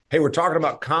Hey, we're talking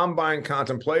about combine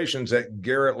contemplations at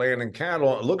Garrett Land and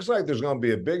Cattle. It looks like there's going to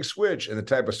be a big switch in the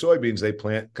type of soybeans they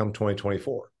plant come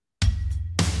 2024.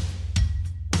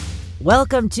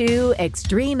 Welcome to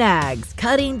Extreme Ag's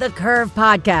Cutting the Curve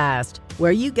podcast,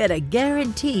 where you get a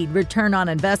guaranteed return on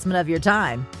investment of your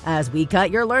time as we cut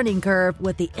your learning curve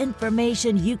with the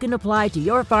information you can apply to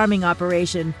your farming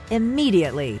operation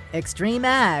immediately. Extreme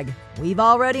Ag, we've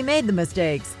already made the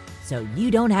mistakes, so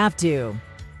you don't have to.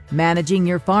 Managing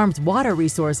your farm's water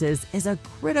resources is a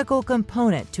critical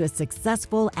component to a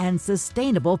successful and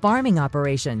sustainable farming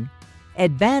operation.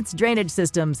 Advanced drainage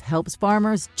systems helps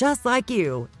farmers just like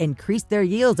you increase their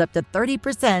yields up to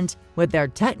 30% with their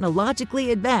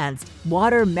technologically advanced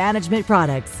water management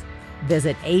products.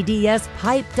 Visit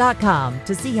adspipe.com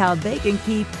to see how they can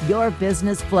keep your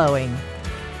business flowing.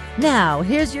 Now,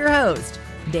 here's your host,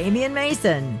 Damian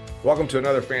Mason. Welcome to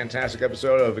another fantastic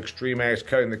episode of Extreme Ag's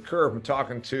Cutting the Curve. I'm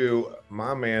talking to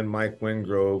my man, Mike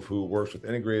Wingrove, who works with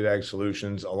Integrated Ag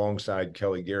Solutions alongside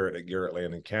Kelly Garrett at Garrett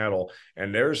Land and Cattle.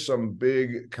 And there's some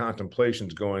big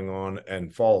contemplations going on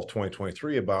in fall of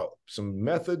 2023 about some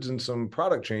methods and some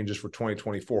product changes for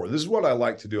 2024. This is what I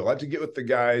like to do. I like to get with the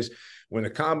guys when the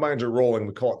combines are rolling.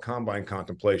 We call it combine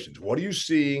contemplations. What are you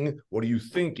seeing? What are you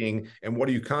thinking? And what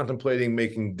are you contemplating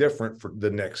making different for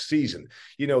the next season?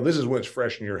 You know, this is when it's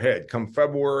fresh in your head. Come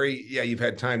February, yeah, you've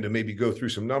had time to maybe go through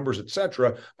some numbers,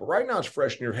 etc. But right now it's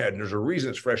fresh in your head. And there's a reason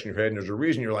it's fresh in your head. And there's a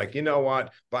reason you're like, you know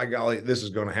what? By golly, this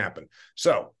is going to happen.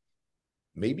 So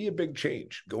maybe a big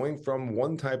change going from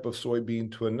one type of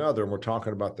soybean to another. And we're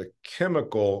talking about the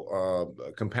chemical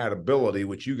compatibility,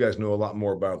 which you guys know a lot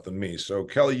more about than me. So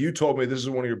Kelly, you told me this is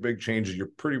one of your big changes you're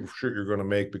pretty sure you're going to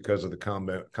make because of the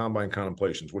combine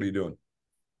contemplations. What are you doing?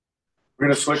 We're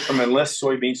going to switch from Enlist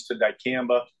soybeans to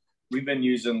Dicamba. We've been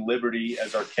using Liberty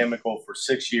as our chemical for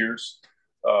 6 years.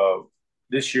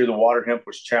 This year, the water hemp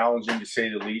was challenging to say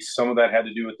the least. Some of that had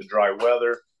to do with the dry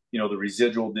weather. You know, the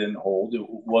residual didn't hold. It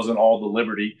wasn't all the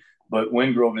Liberty, but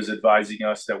Wingrove is advising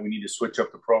us that we need to switch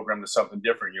up the program to something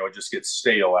different. You know, it just gets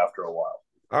stale after a while.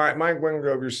 All right, Mike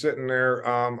Wingrove, you're sitting there.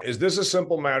 Is this a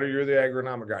simple matter? You're the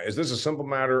agronomic guy. Is this a simple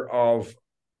matter of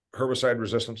herbicide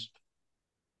resistance?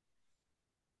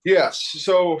 Yes.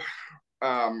 So,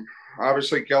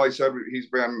 obviously, Kelly said he's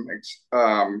been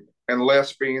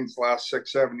Enlist beans last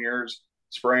 6-7 years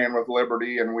spraying with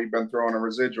Liberty, and we've been throwing a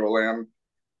residual in.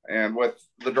 And with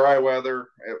the dry weather,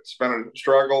 it's been a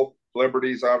struggle.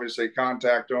 Liberty's obviously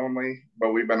contact only,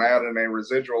 but we've been adding a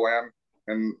residual in,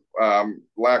 and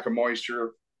lack of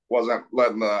moisture wasn't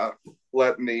letting the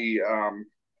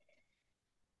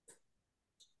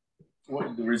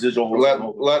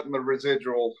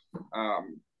residual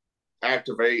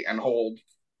activate and hold.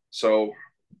 So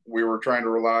we were trying to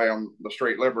rely on the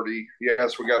straight Liberty.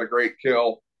 Yes, we got a great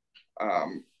kill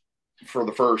for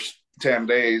the first 10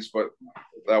 days, but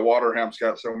that water hemp's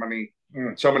got so many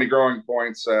growing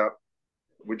points that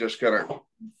we just gotta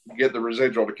get the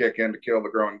residual to kick in to kill the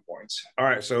growing points. All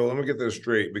right, so let me get this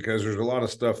straight because there's a lot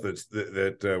of stuff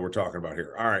that we're talking about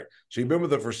here. All right, so you've been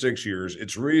with it for 6 years.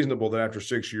 It's reasonable that after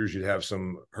 6 years you'd have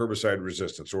some herbicide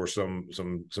resistance or some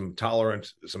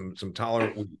tolerant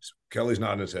weeds. Kelly's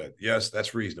nodding his head. Yes,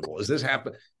 that's reasonable. Does this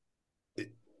happen?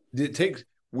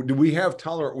 Do we have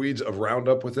tolerant weeds of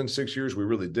Roundup within 6 years? We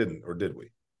really didn't, or did we?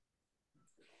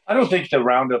 I don't think the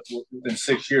Roundup within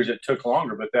 6 years, it took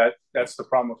longer, but that's the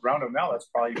problem with Roundup now. That's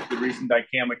probably the reason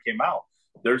Dicamba came out.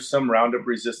 There's some Roundup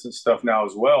resistant stuff now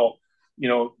as well. You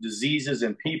know, diseases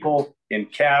in people, in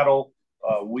cattle,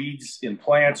 weeds in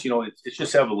plants, you know, it's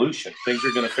just evolution. Things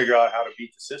are going to figure out how to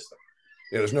beat the system.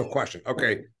 Yeah, there's no question.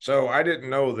 Okay, so I didn't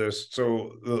know this.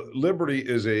 So the Liberty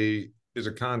is a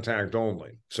contact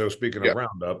only. So speaking of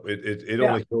Roundup, it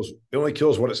only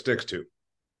kills what it sticks to.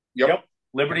 Yep.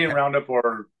 Liberty and Roundup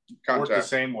are work the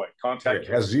same way. Contact. It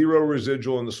has zero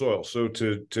residual in the soil. So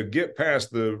to get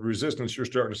past the resistance you're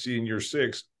starting to see in year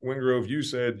 6, Wingrove, you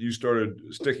said you started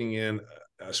sticking in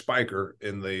a spiker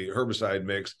in the herbicide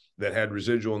mix that had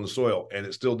residual in the soil, and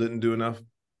it still didn't do enough?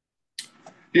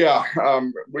 Yeah,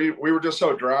 we were just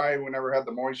so dry. We never had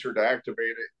the moisture to activate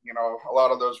it. You know, a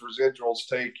lot of those residuals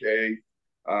take a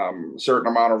certain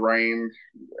amount of rain.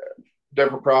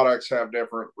 Different products have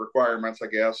different requirements, I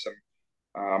guess, and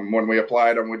when we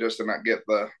applied them, we just did not get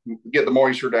the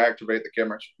moisture to activate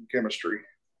the chemistry.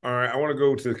 All right, I want to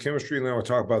go to the chemistry, and then we'll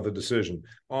talk about the decision.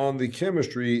 On the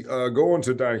chemistry, going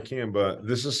to dicamba,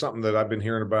 this is something that I've been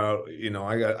hearing about. You know,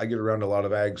 I get around a lot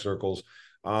of ag circles.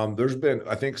 There's been,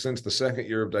 I think, since the second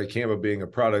year of dicamba being a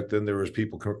product, then there was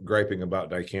people griping about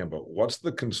dicamba. What's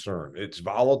the concern? It's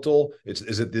volatile.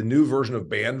 Is it the new version of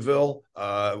Banville,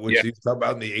 which you talk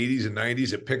about in the 80s and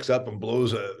 90s? It picks up and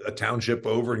blows a township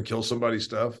over and kills somebody's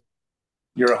stuff.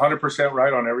 You're 100%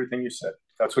 right on everything you said.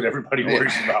 That's what everybody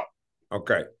worries about.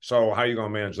 Okay, so how are you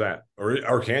going to manage that,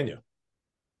 or can you?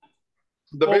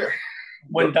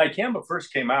 When dicamba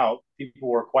first came out, people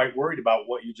were quite worried about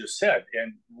what you just said,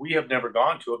 and we have never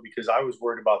gone to it because I was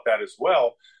worried about that as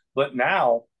well. But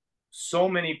now, so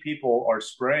many people are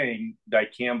spraying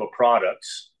dicamba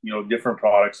products, different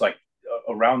products like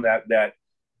around that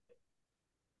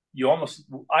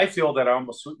I feel that I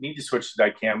almost need to switch to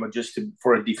dicamba just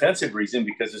for a defensive reason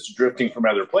because it's drifting from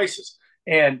other places.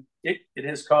 And it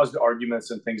has caused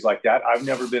arguments and things like that. I've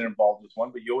never been involved with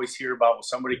one, but you always hear about, well,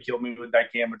 somebody killed me with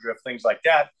dicamba drift, things like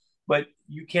that. But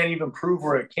you can't even prove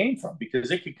where it came from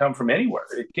because it could come from anywhere.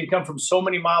 It can come from so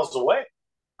many miles away.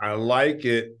 I like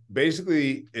it.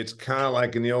 Basically, it's kind of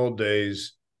like in the old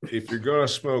days. If you're going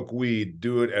to smoke weed,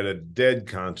 do it at a dead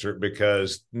concert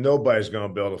because nobody's going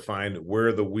to be able to find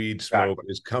where the weed smoke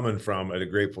is coming from at a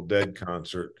Grateful Dead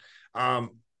concert.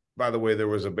 By the way, there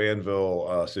was a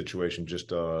Banville situation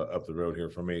just up the road here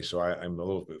for me, so I'm a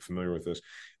little bit familiar with this.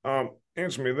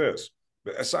 Answer me this.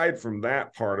 Aside from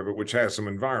that part of it, which has some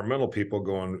environmental people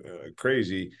going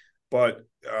crazy, but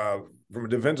from a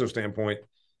defensive standpoint,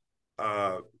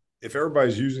 if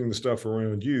everybody's using the stuff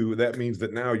around you, that means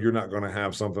that now you're not going to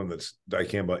have something that's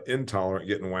dicamba intolerant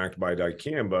getting whacked by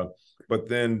dicamba. But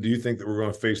then do you think that we're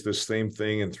going to face this same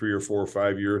thing in 3 or 4 or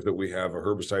 5 years that we have a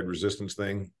herbicide resistance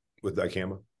thing with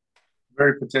dicamba?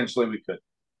 Very potentially we could.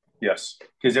 Yes,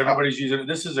 because everybody's using it.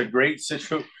 This is a great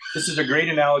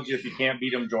analogy. If you can't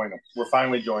beat them, join them. We're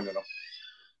finally joining them.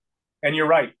 And you're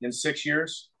right. In 6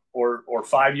 years or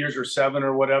 5 years or 7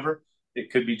 or whatever,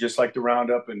 it could be just like the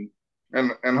Roundup and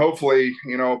hopefully,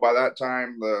 by that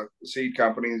time the seed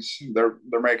companies they're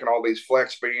making all these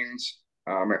flex beans,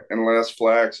 Enlist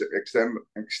flex,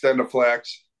 Extendiflex.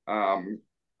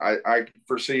 I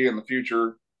foresee in the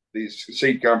future these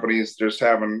seed companies just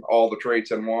having all the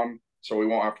traits in one, so we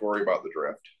won't have to worry about the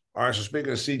drift. All right. So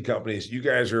speaking of seed companies, you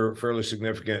guys are fairly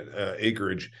significant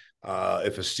acreage.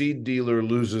 If a seed dealer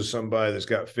loses somebody that's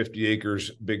got 50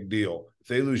 acres, big deal. If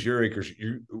they lose your acres,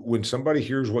 when somebody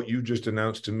hears what you just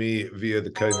announced to me via the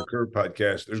Cutting the Curve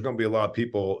podcast, there's going to be a lot of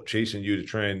people chasing you to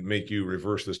try and make you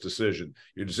reverse this decision.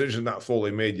 Your decision is not fully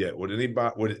made yet.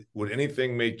 Would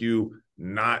anything make you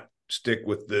not stick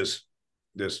with this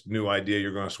new idea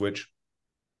you're going to switch?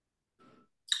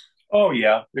 Oh,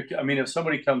 yeah. I mean, if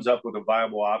somebody comes up with a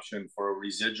viable option for a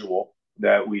residual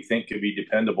that we think could be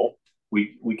dependable,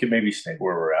 we could maybe stay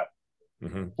where we're at.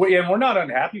 Mm-hmm. And we're not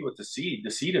unhappy with the seed. The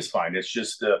seed is fine. It's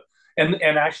just and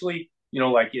actually,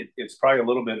 it's probably a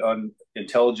little bit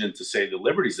unintelligent to say the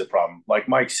Liberty's the problem. Like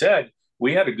Mike said,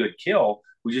 we had a good kill.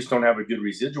 We just don't have a good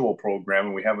residual program,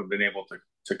 and we haven't been able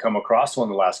to come across one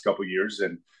the last couple of years.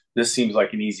 And this seems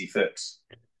like an easy fix.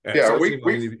 Yeah,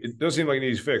 it does seem like an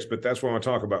easy fix, but that's what I want to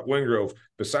talk about. Wingrove,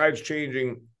 besides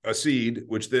changing a seed,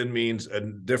 which then means a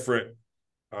different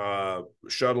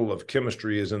shuttle of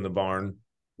chemistry is in the barn,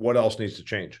 what else needs to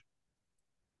change?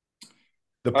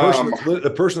 The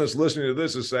person that's listening to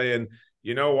this is saying,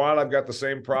 you know what, I've got the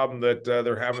same problem that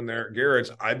they're having there at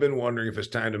Garrett's. I've been wondering if it's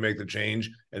time to make the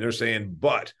change. And they're saying,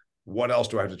 but what else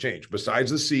do I have to change? Besides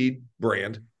the seed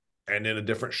brand and then a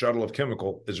different shuttle of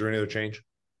chemical, is there any other change?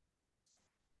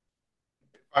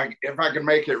 If I could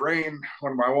make it rain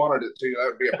when I wanted it to, that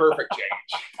would be a perfect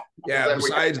change. Yeah,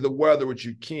 besides the weather, which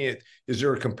you can't, is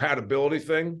there a compatibility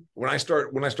thing? When I start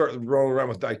rolling around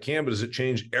with dicamba, does it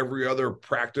change every other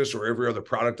practice or every other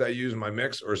product I use in my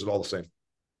mix, or is it all the same?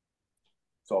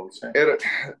 It's all the same.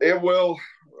 It will.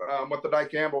 With the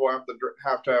dicamba, we'll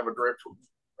have to have a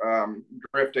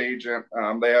drift agent.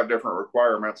 They have different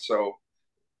requirements, so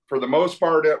for the most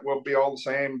part, it will be all the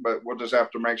same. But we'll just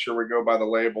have to make sure we go by the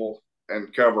label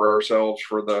and cover ourselves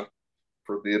for the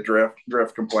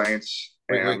drift complaints.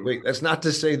 Wait. That's not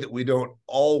to say that we don't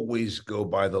always go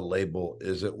by the label,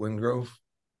 is it, Wingrove?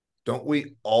 Don't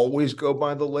we always go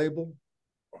by the label?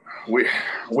 We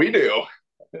do.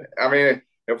 I mean,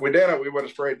 if we didn't, we would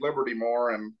have sprayed Liberty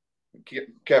more and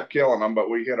kept killing them, but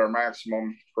we hit our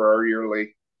maximum for our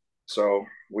yearly. So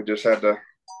we just had to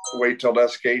wait till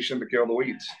desiccation to kill the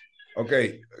weeds.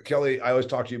 Okay, Kelly, I always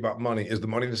talk to you about money. Is the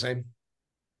money the same?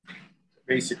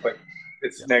 Basically,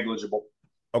 it's negligible.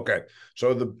 Okay,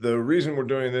 so the reason we're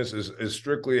doing this is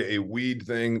strictly a weed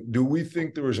thing. Do we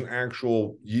think there was an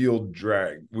actual yield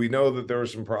drag? We know that there were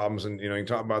some problems, and you can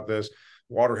talk about this.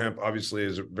 water hemp obviously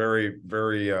is very,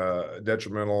 very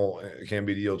detrimental. It can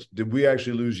be to yields. Did we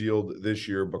actually lose yield this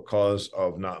year because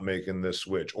of not making this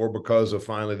switch, or because of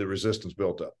finally the resistance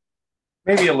built up?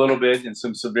 Maybe a little bit in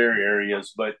some severe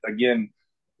areas, but again,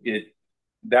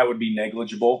 that would be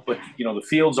negligible. But the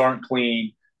fields aren't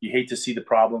clean. You hate to see the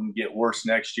problem get worse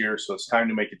next year, so it's time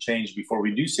to make a change before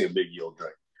we do see a big yield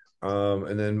drag.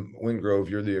 And then Wingrove,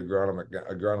 you're the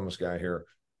agronomist guy here.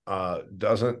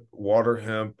 Doesn't water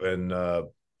hemp and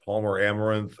Palmer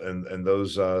amaranth and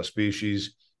those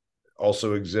species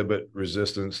also exhibit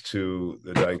resistance to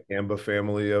the dicamba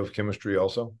family of chemistry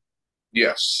also?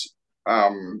 Yes.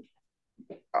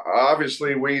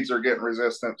 Obviously, weeds are getting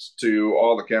resistance to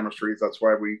all the chemistries. That's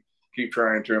why we keep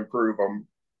trying to improve them.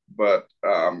 But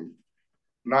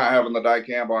not having the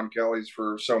dicamba on Kelly's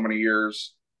for so many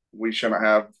years, we shouldn't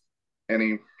have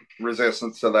any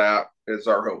resistance to that, is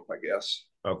our hope, I guess.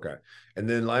 Okay. And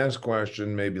then last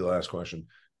question,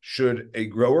 should a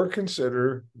grower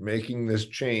consider making this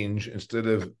change instead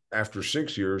of after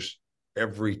 6 years,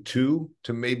 every 2,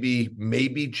 to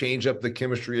maybe change up the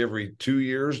chemistry every 2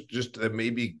 years, just to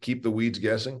maybe keep the weeds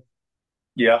guessing?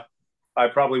 Yeah, I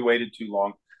probably waited too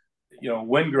long.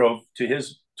 Wingrove,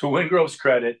 to Wingrove's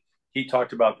credit, he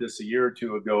talked about this a year or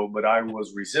two ago, but I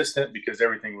was resistant because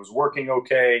everything was working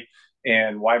okay.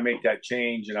 And why make that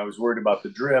change? And I was worried about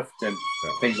the drift and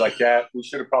things like that. We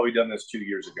should have probably done this 2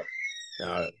 years ago.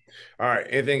 Got it. All right.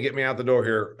 Anything get me out the door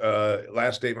here?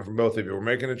 Last statement from both of you. We're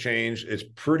making a change. It's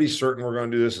pretty certain we're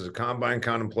going to do this as a combine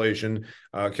contemplation.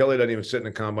 Kelly doesn't even sit in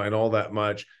a combine all that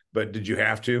much, but did you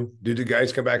have to? Did the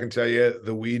guys come back and tell you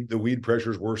the weed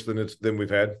pressure is worse than we've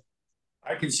had?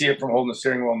 I can see it from holding the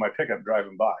steering wheel in my pickup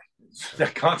driving by.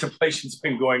 That contemplation's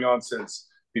been going on since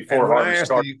before harvest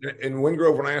started. In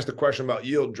Wingrove, when I asked the question about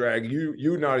yield drag,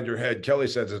 you nodded your head. Kelly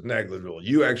says it's negligible.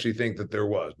 You actually think that there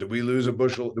was. Did we lose a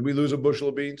bushel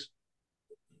of beans?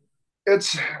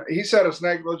 He said it's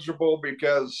negligible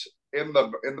because in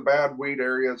the bad weed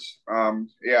areas,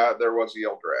 there was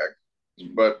yield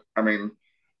drag. But I mean,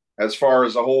 as far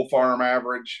as a whole farm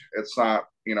average, it's not,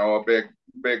 a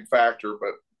big factor,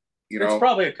 but it's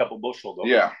probably a couple bushel though.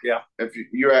 Yeah. If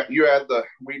you add the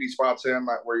weedy spots in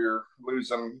where you're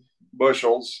losing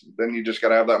bushels, then you just got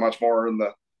to have that much more in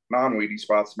the non-weedy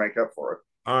spots to make up for it.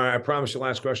 All right, I promise you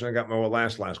last question. I got my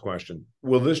last question.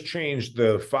 Will this change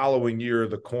the following year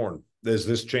the corn? Does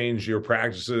this change your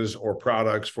practices or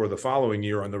products for the following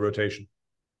year on the rotation?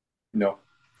 No,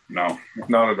 not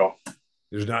at all.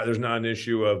 There's not an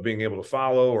issue of being able to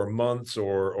follow or months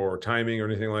or timing or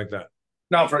anything like that.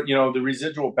 Now, for the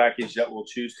residual package that we'll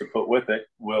choose to put with it,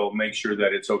 we'll make sure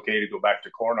that it's okay to go back to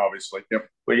corn, obviously. Yep.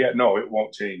 But no, it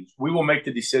won't change. We will make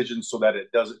the decision so that it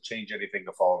doesn't change anything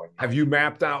the following year. Have you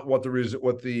mapped out what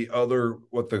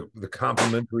the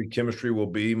complementary chemistry will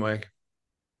be, Mike?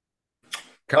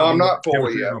 Not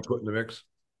fully yet. Put in the mix.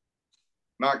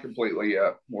 Not completely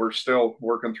yet. We're still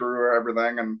working through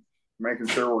everything and making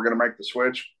sure we're going to make the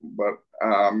switch, but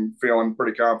I'm feeling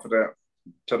pretty confident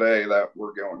today that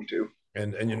we're going to.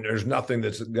 And there's nothing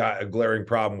that's got a glaring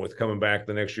problem with coming back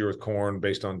the next year with corn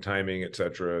based on timing, et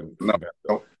cetera.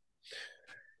 No.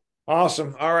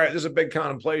 Awesome. All right. This is a big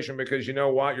contemplation because you know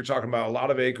what? You're talking about a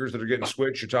lot of acres that are getting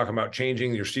switched. You're talking about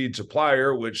changing your seed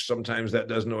supplier, which sometimes that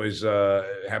doesn't always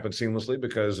happen seamlessly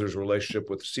because there's a relationship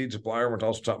with the seed supplier. We're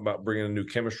also talking about bringing in new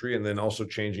chemistry and then also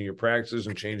changing your practices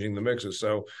and changing the mixes.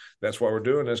 So that's why we're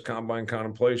doing this combine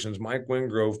contemplations. Mike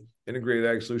Wingrove, Integrated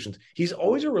Ag Solutions. He's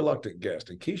always a reluctant guest.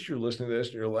 In case you're listening to this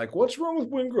and you're like, what's wrong with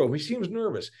Wingrove? He seems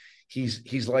nervous.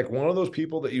 He's like one of those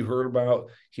people that you heard about.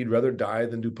 He'd rather die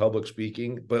than do public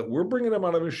speaking, but we're bringing him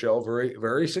out of his shell very,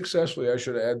 very successfully, I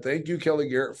should add. Thank you, Kelly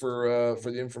Garrett, for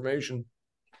the information.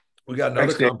 We got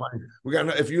another combine.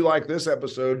 If you like this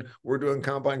episode, we're doing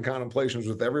combine contemplations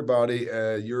with everybody.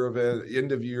 Year of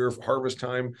end of year, harvest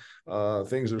time,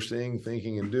 things they're seeing,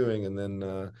 thinking, and doing. And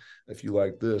then if you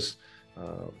like this,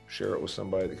 share it with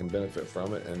somebody that can benefit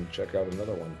from it, and check out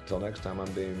another one. Until next time, I'm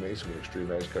Damian Mason with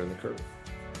Extreme Ag Cutting the Curve.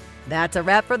 That's a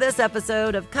wrap for this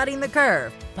episode of Cutting the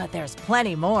Curve, but there's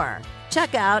plenty more.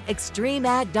 Check out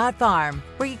extremeag.farm,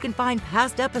 where you can find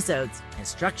past episodes,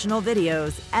 instructional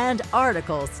videos, and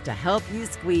articles to help you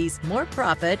squeeze more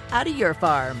profit out of your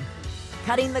farm.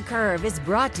 Cutting the Curve is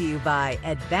brought to you by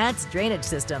Advanced Drainage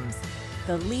Systems,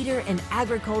 the leader in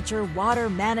agriculture water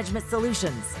management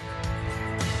solutions.